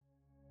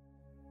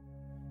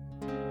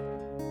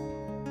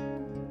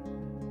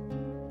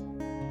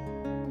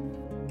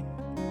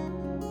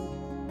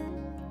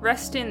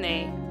Rest in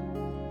Thee,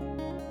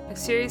 a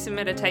series of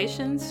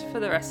meditations for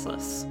the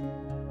restless.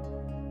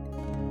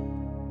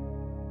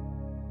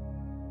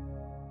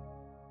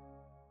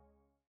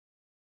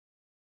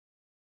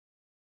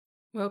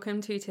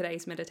 Welcome to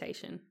today's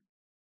meditation.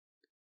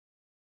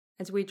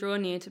 As we draw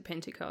near to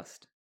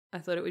Pentecost, I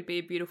thought it would be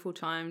a beautiful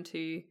time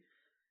to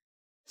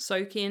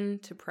soak in,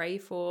 to pray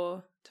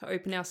for, to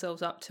open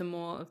ourselves up to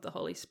more of the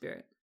Holy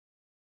Spirit.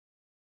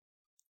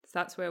 So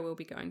that's where we'll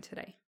be going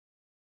today.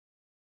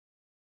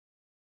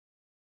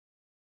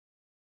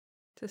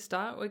 To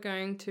start, we're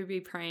going to be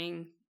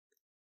praying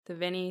the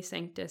Veni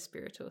Sancte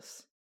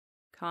Spiritus,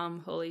 Come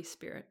Holy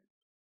Spirit.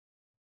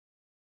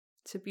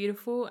 It's a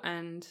beautiful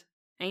and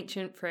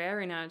ancient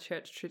prayer in our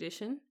church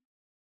tradition.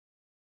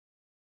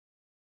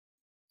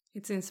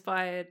 It's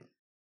inspired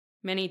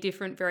many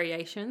different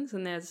variations,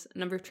 and there's a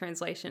number of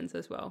translations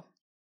as well.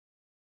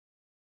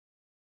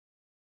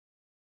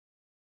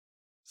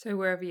 So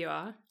wherever you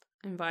are,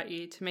 I invite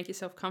you to make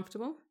yourself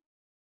comfortable.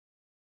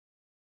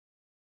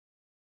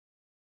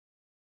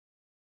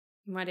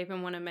 You might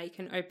even want to make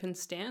an open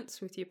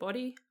stance with your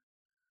body,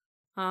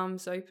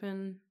 arms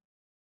open,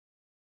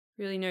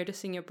 really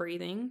noticing your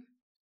breathing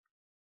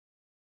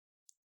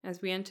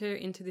as we enter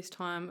into this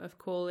time of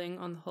calling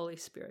on the Holy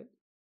Spirit.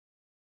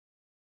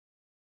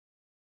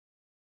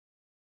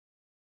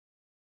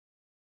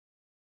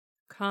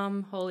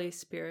 Come, Holy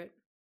Spirit,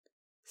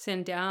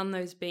 send down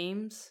those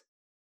beams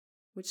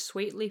which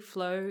sweetly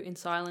flow in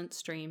silent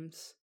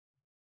streams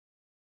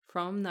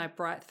from thy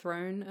bright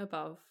throne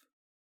above.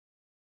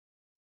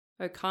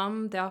 O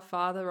come, thou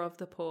Father of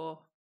the poor.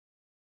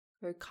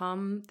 O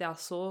come, thou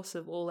source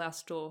of all our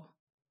store.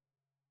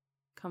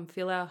 Come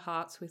fill our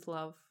hearts with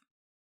love.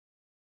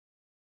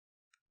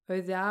 O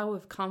thou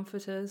of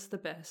comforters the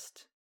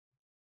best.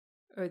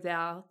 O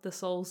thou, the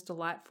soul's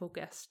delightful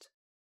guest.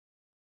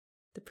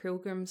 The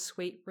pilgrim's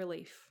sweet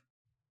relief.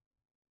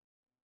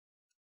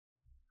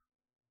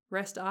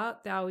 Rest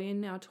art thou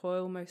in our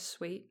toil most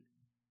sweet,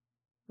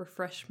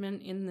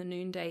 refreshment in the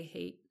noonday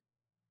heat,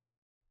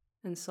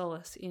 and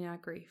solace in our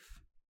grief.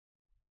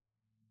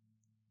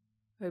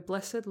 O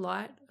blessed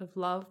light of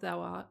love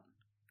thou art,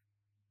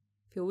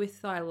 fill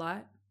with thy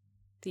light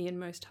the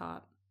inmost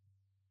heart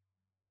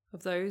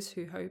of those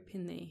who hope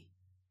in thee.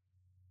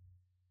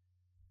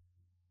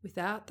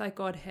 Without thy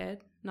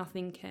Godhead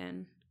nothing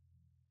can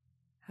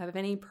have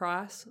any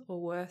price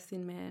or worth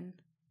in man.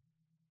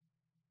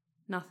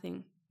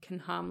 Nothing can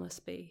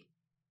harmless be.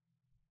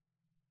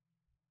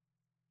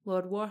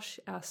 Lord, wash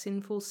our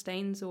sinful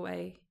stains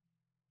away.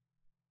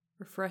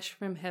 Refresh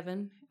from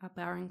heaven our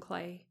barren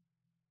clay.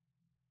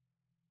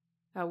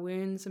 Our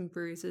wounds and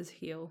bruises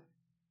heal.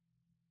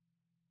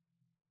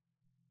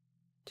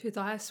 To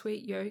thy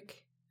sweet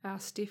yoke our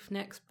stiff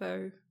necks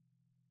bow.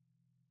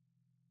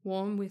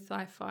 Warm with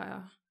thy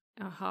fire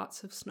our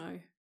hearts of snow.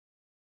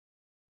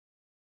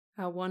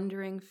 Our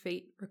wandering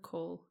feet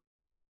recall.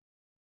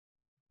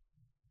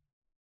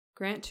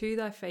 Grant to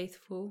thy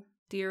faithful,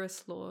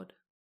 dearest Lord,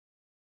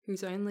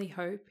 whose only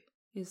hope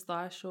is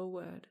thy sure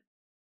word,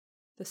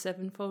 the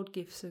sevenfold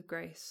gifts of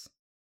grace.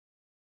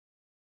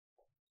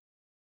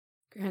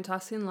 Grant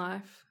us in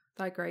life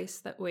thy grace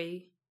that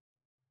we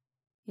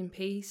in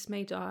peace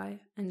may die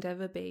and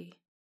ever be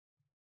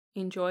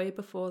in joy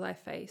before thy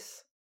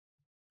face.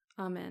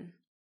 Amen.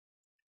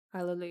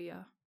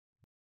 Alleluia.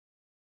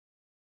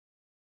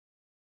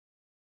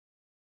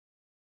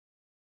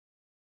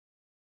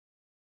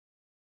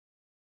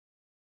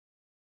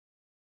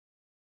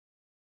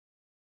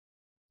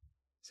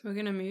 So we're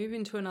going to move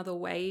into another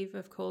wave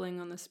of calling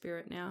on the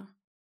Spirit now.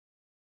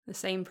 The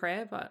same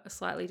prayer, but a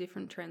slightly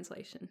different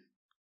translation.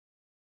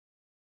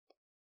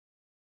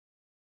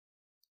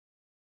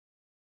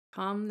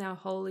 Come, thou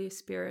Holy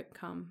Spirit,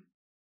 come,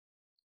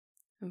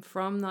 and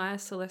from thy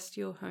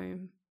celestial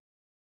home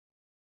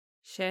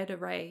shed a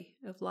ray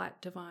of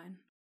light divine.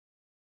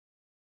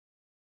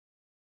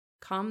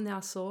 Come, thou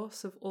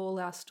source of all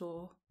our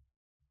store,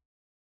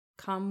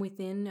 come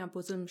within our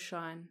bosom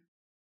shine.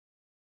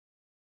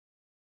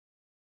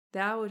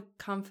 Thou of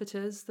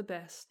comforters the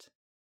best,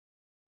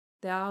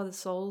 thou the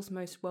soul's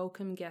most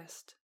welcome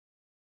guest,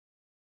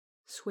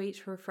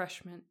 sweet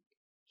refreshment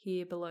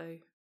here below.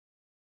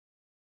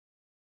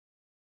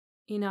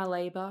 In our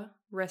labour,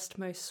 rest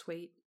most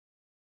sweet,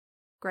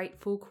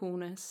 grateful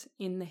coolness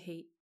in the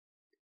heat,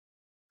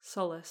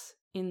 solace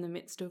in the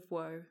midst of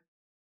woe.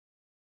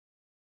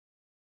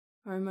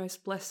 O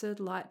most blessed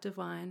light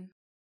divine,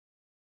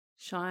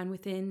 shine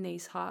within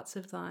these hearts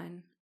of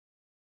thine,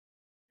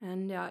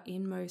 and our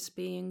inmost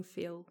being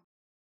fill.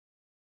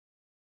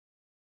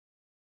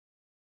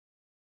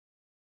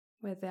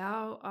 Where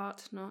thou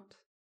art not,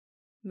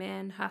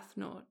 man hath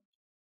naught,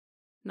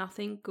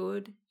 nothing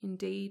good in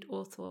deed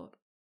or thought,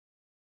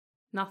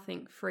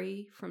 nothing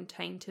free from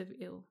taint of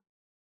ill.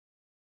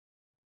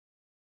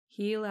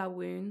 Heal our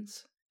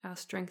wounds, our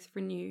strength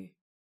renew,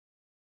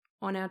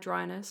 on our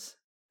dryness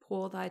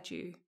pour thy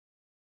dew,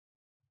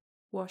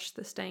 wash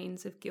the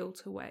stains of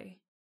guilt away.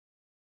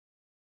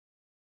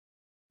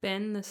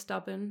 Bend the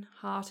stubborn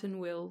heart and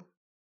will,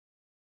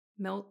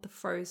 melt the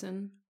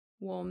frozen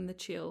warm the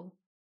chill,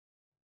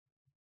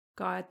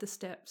 guide the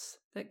steps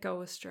that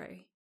go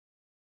astray.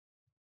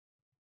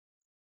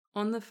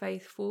 On the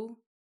faithful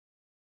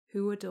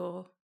who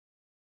adore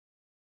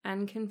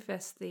and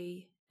confess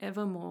thee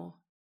evermore,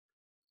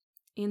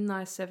 in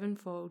thy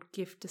sevenfold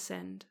gift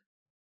descend.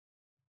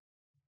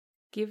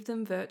 Give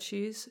them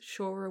virtue's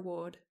sure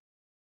reward.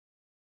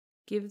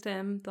 Give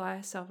them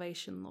thy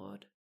salvation,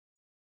 Lord.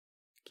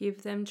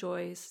 Give them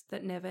joys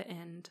that never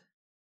end.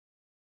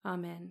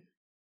 Amen.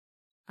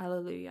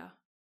 Alleluia.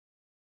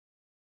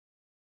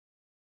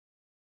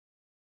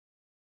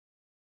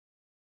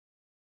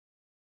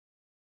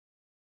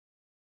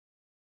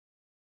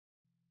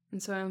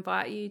 And so I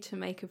invite you to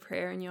make a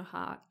prayer in your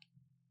heart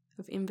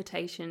of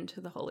invitation to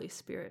the Holy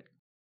Spirit.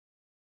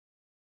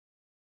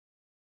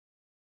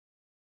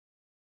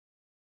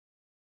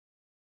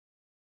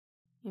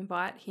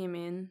 Invite him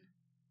in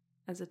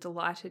as a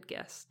delighted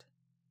guest.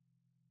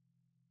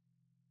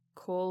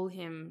 Call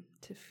him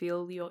to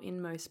fill your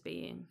inmost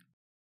being.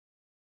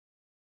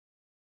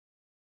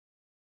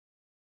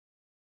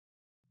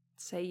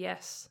 Say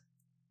yes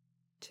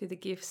to the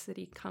gifts that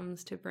he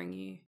comes to bring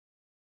you.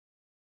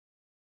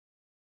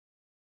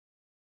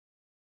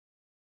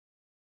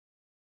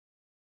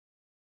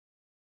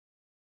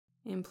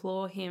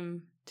 Implore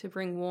him to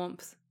bring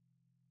warmth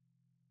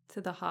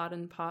to the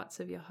hardened parts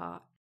of your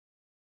heart.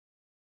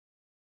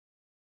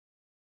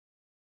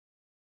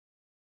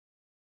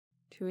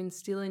 To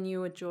instill in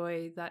you a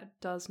joy that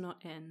does not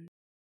end.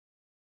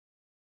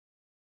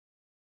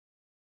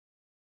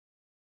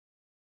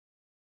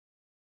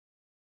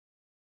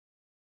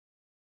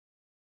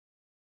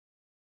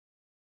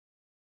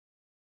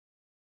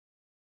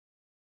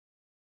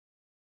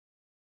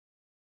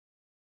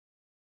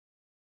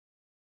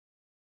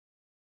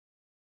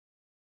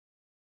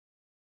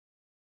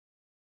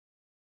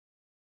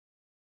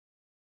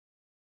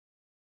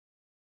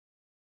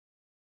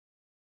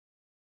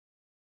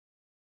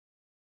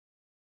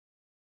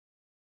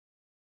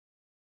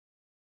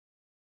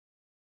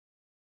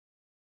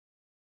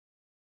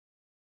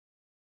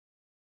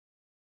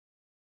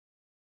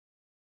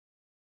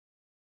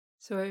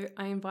 So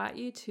I invite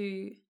you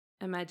to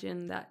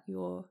imagine that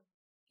you're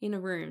in a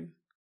room.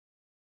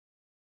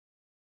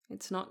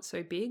 It's not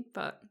so big,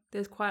 but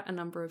there's quite a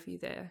number of you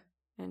there,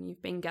 and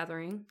you've been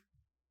gathering,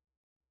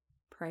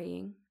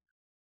 praying.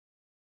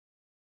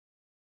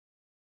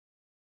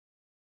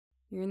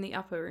 You're in the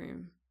upper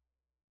room.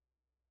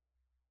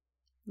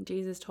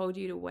 Jesus told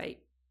you to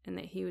wait and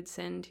that he would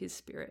send his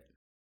Spirit.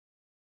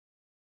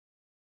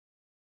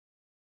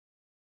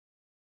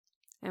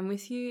 And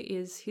with you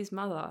is his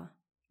mother,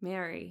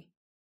 Mary.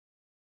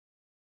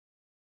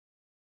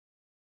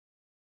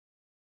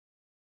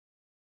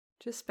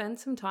 Just spend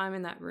some time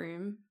in that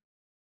room,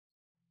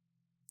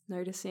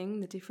 noticing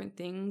the different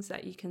things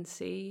that you can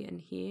see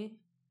and hear.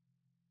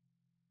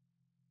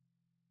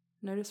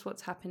 Notice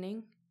what's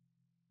happening.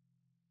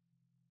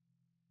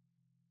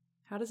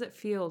 How does it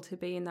feel to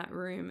be in that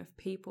room of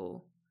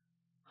people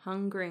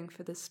hungering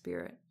for the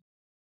Spirit?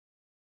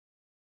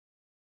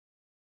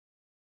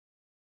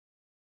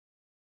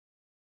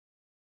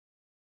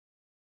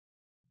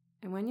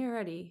 And when you're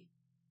ready,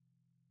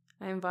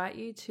 I invite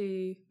you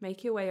to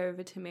make your way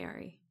over to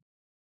Mary.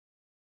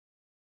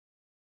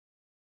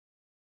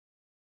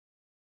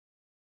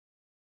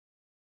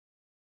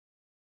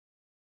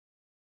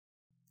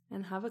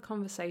 And have a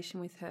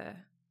conversation with her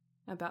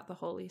about the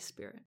Holy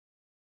Spirit.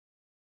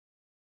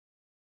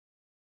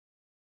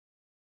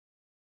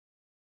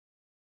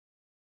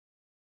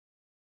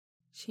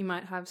 She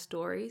might have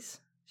stories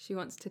she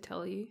wants to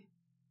tell you.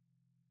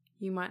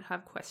 You might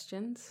have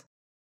questions.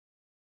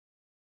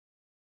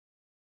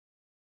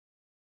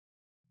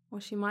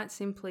 Or she might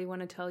simply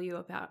want to tell you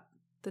about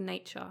the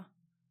nature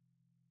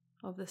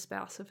of the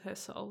spouse of her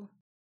soul.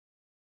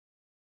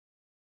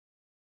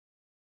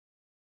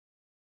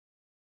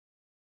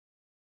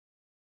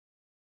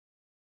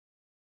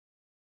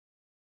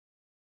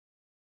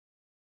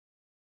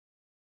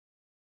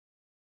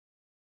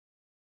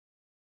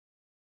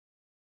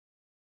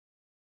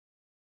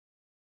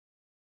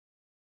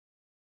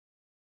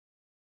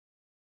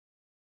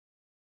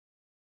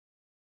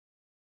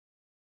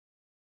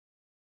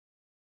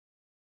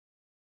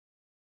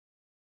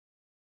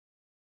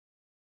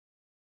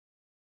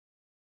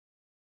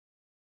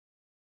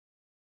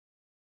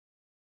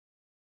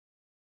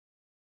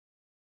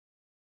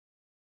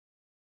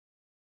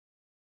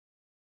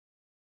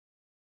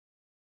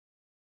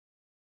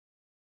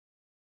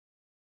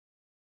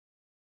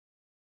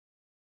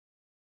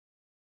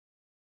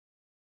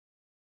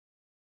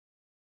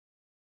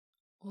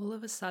 All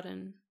of a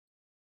sudden,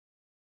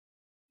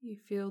 you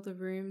feel the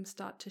room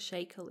start to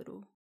shake a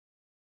little,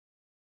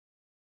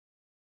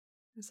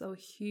 as though a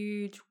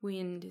huge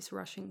wind is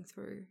rushing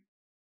through.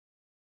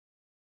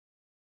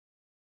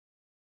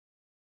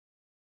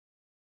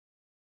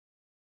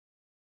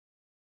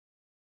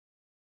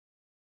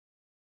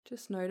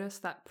 Just notice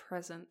that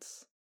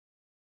presence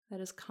that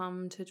has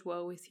come to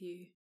dwell with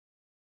you.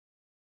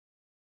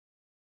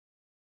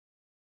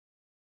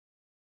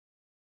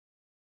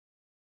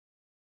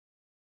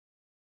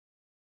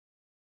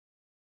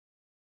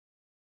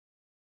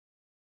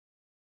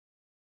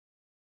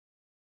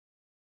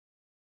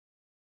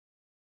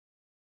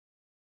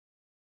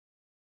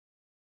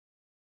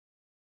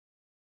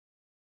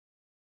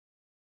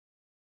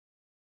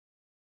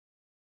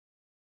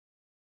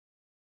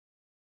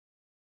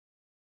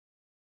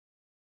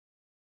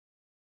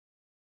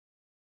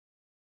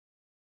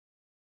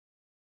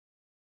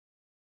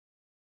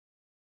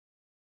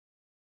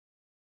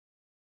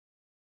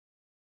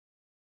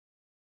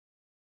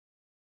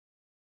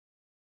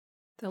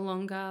 The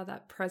longer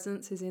that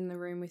presence is in the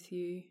room with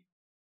you,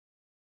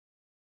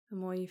 the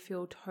more you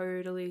feel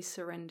totally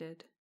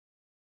surrendered.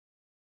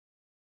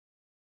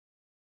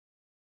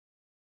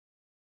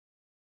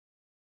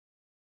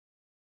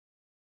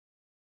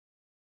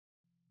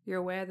 You're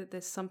aware that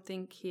there's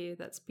something here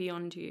that's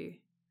beyond you,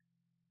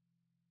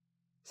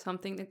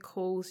 something that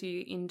calls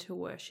you into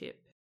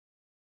worship.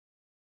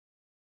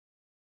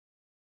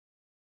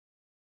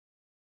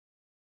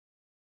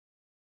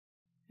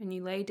 And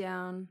you lay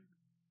down,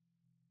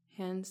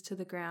 hands to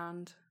the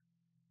ground,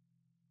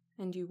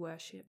 and you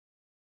worship.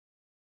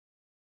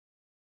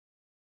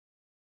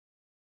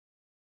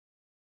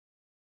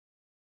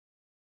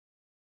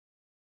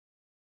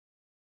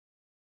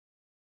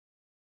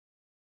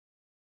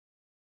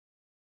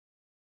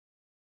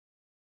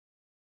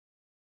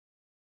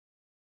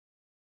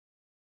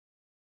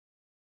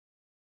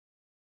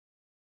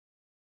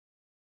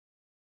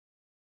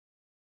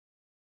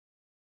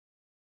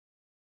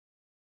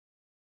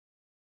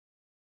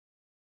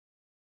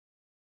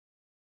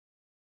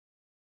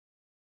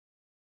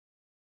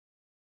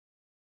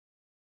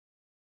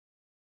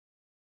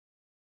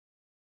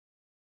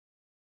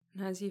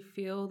 And as you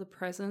feel the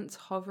presence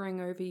hovering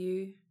over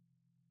you,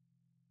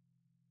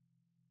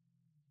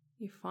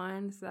 you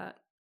find that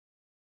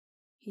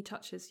he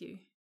touches you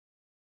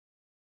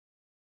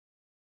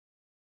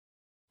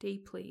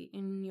deeply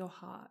in your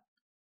heart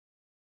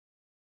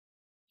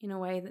in a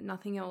way that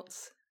nothing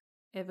else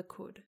ever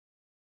could.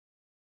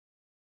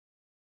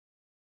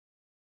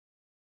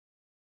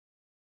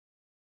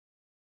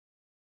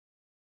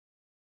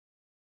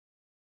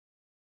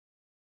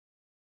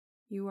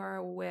 You are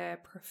aware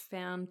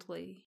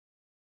profoundly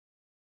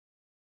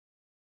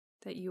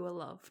that you are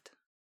loved,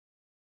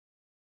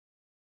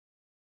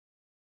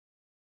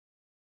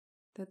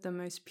 that the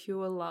most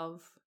pure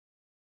love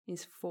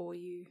is for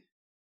you,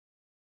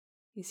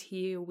 is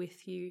here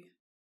with you,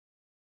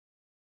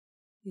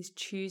 is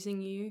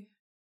choosing you,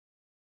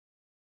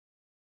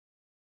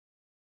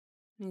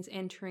 and is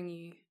entering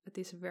you at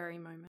this very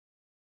moment.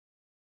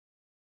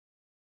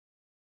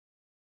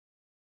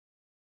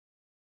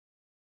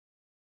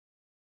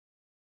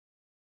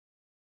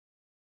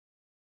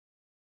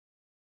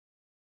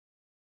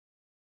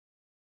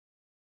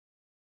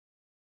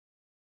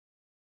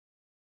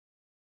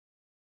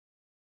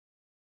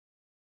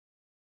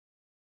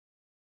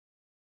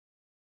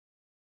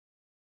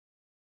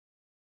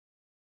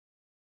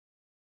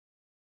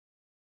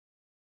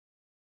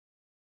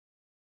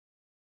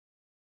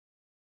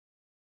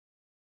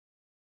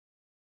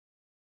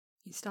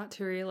 You start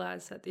to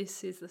realize that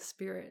this is the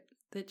Spirit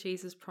that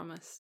Jesus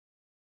promised.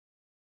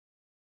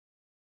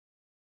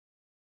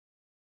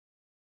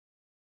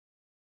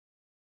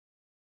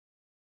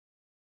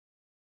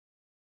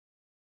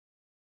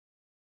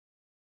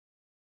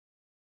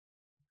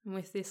 And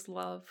with this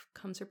love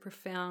comes a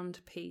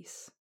profound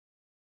peace,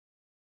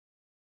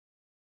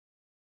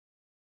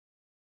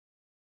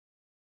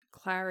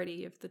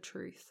 clarity of the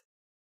truth.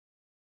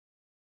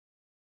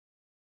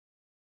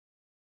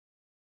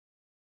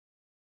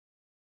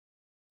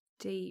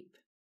 Deep,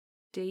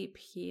 deep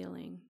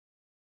healing.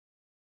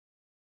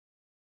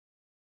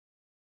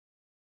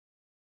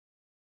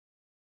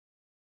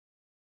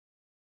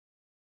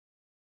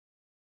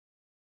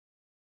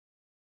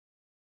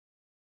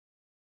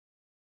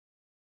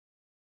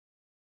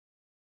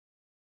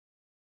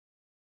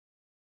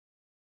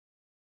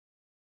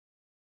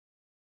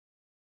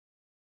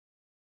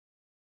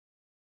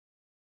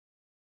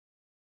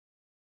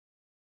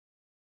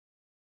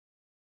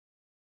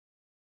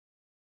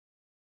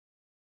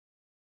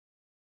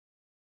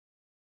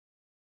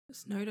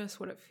 Just notice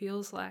what it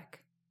feels like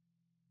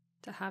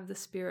to have the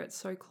Spirit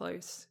so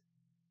close,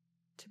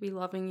 to be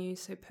loving you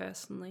so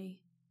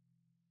personally,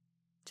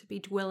 to be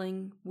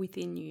dwelling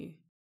within you,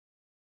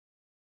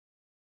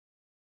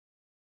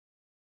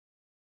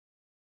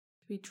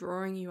 to be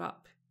drawing you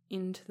up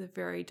into the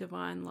very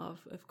divine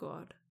love of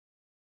God.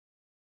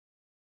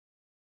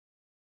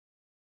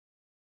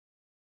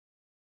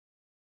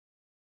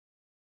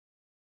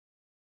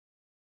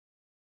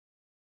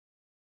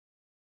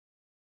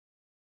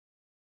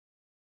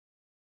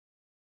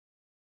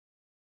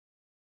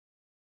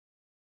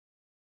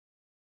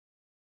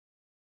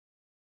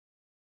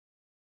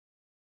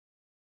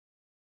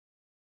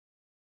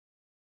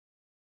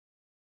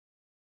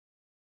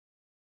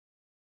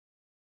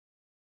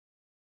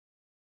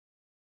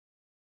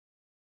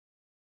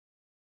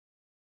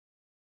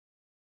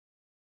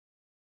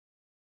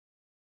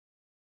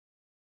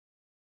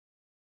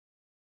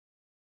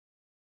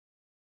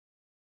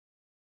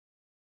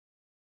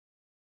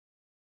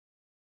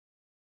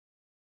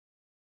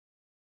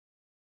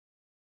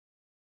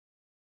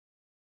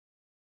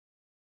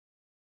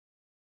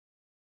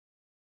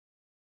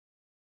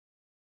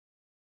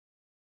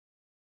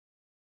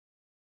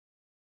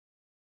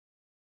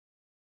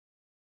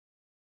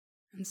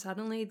 And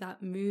suddenly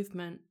that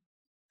movement,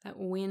 that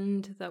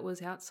wind that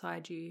was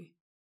outside you,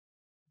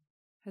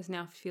 has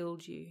now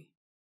filled you.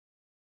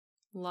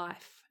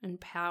 Life and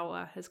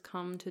power has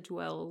come to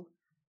dwell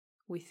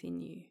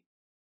within you.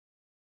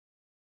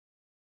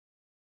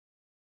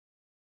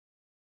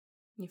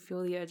 You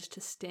feel the urge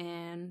to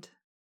stand.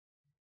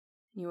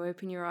 You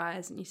open your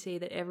eyes and you see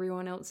that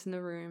everyone else in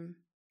the room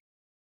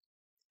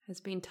has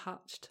been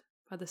touched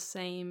by the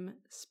same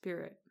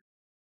spirit.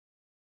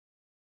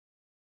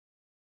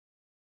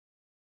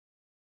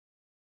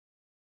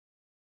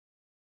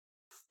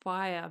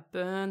 Fire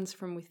burns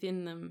from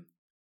within them,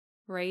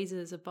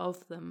 raises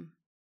above them.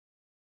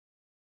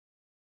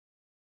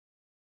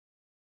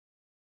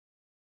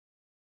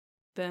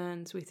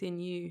 Burns within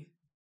you,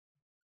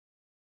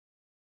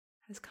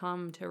 has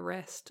come to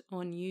rest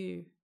on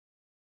you.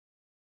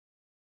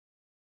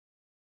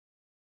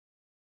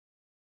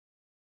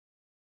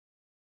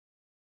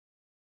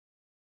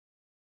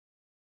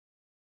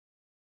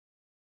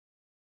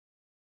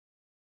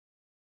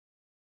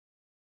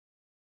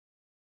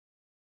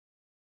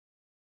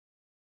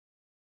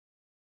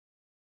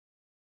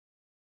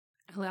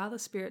 Allow the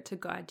Spirit to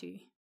guide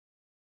you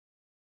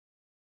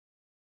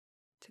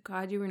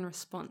in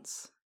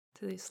response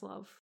to this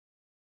love.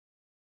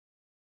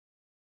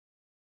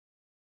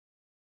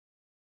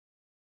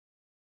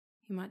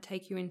 He might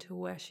take you into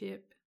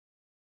worship.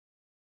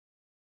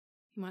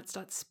 He might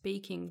start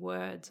speaking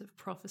words of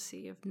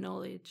prophecy, of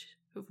knowledge,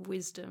 of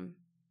wisdom.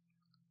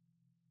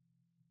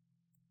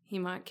 He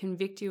might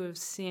convict you of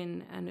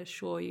sin and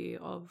assure you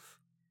of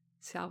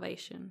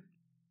salvation.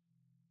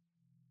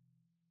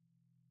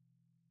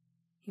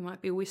 He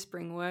might be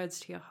whispering words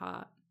to your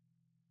heart.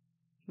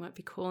 He might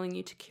be calling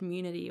you to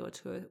community or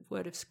to a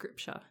word of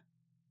scripture.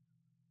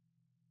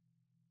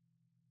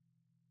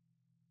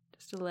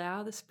 Just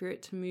allow the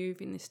Spirit to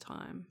move in this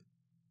time,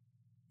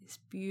 this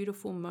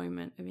beautiful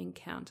moment of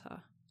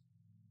encounter,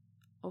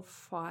 of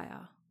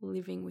fire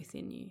living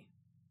within you.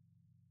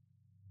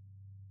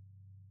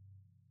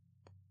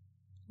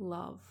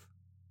 Love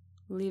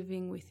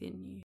living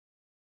within you.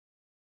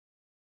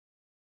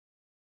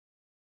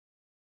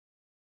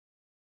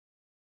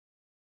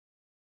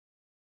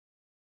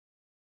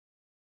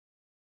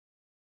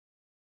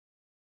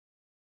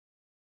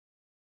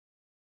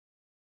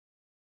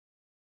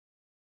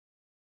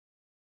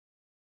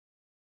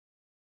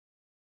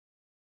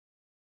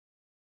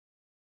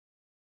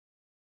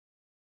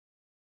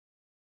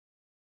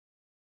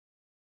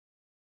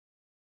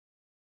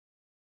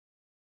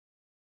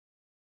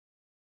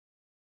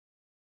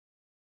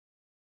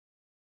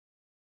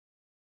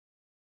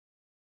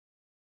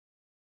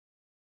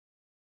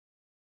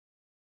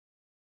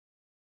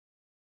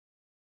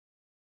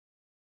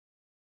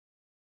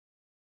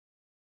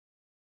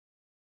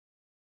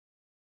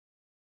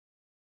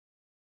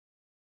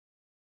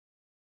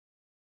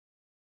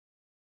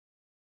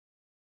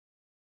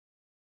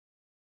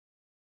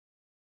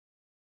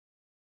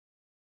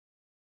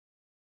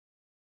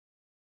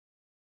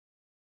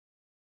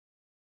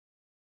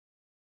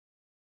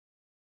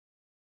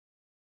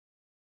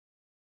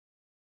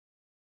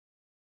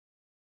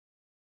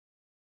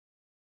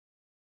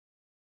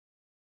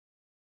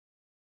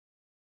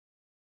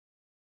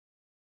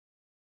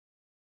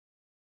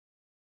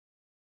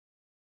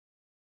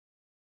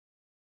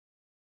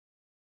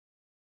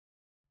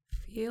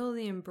 Feel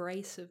the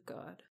embrace of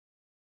God.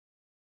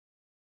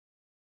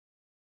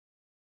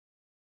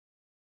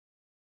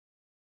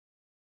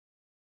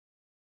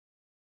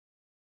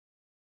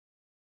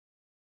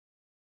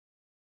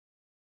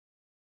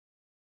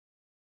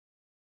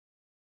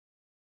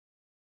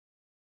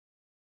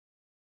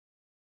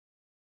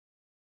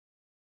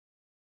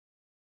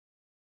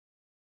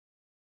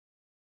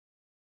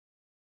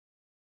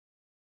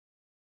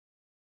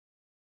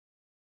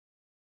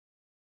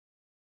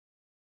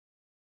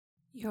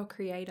 Your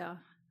Creator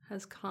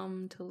has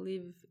come to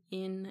live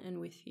in and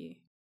with you.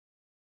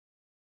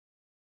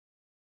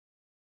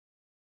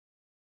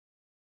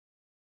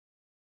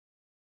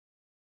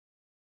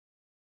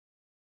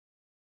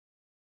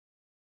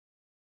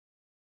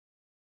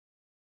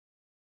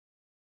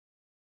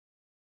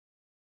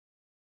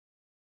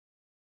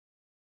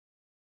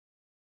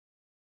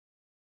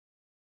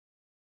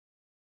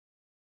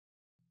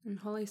 And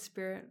Holy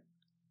Spirit,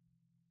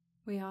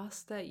 we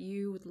ask that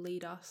you would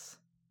lead us,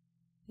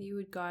 that you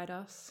would guide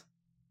us,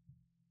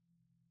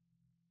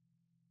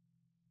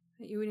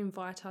 that you would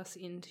invite us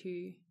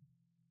into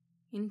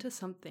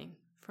something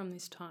from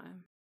this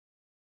time.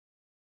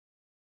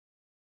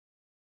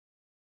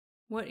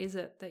 What is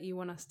it that you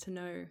want us to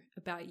know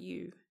about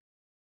you,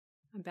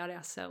 about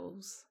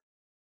ourselves?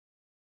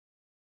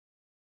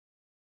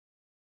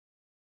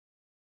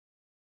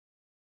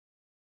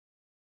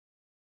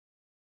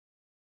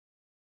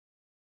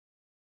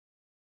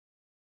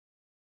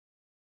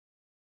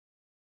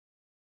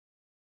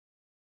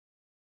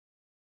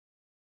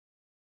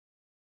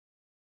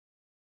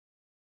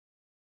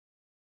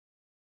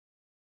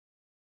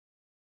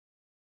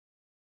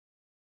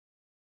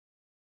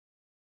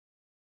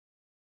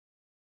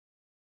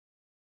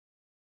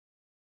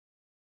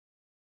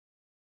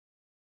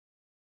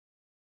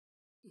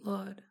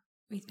 Lord,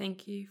 we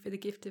thank you for the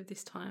gift of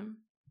this time.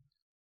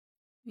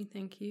 We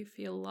thank you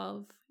for your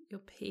love, your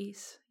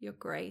peace, your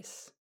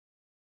grace,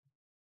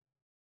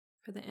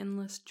 for the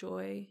endless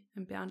joy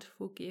and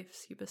bountiful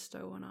gifts you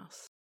bestow on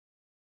us.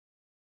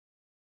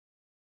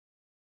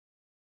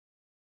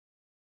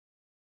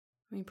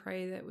 We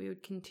pray that we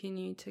would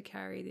continue to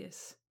carry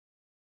this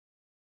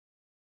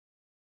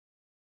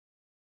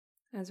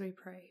as we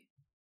pray.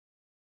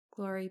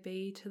 Glory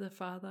be to the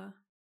Father,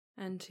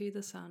 and to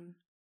the Son,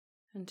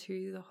 and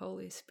to the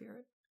Holy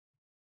Spirit,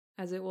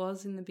 as it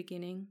was in the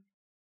beginning,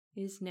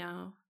 is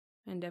now,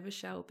 and ever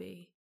shall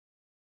be,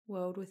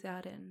 world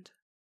without end.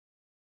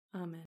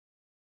 Amen.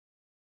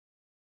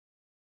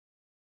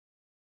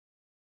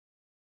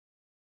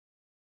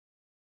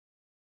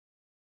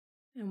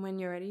 And when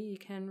you're ready, you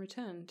can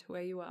return to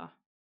where you are.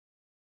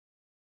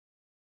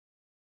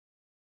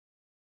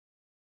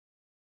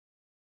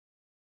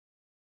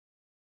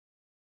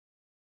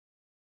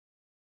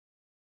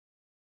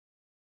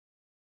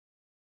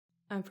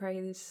 I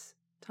pray this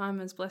time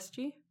has blessed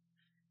you,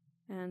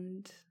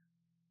 and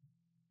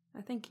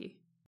I thank you.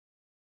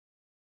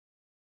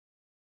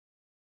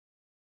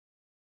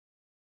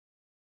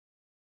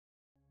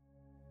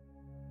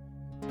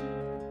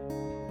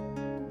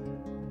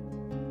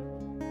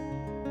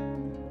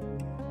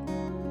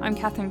 I'm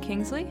Catherine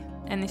Kingsley,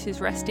 and this is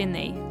Rest in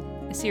Thee,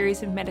 a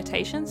series of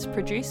meditations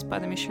produced by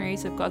the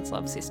Missionaries of God's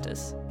Love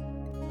Sisters.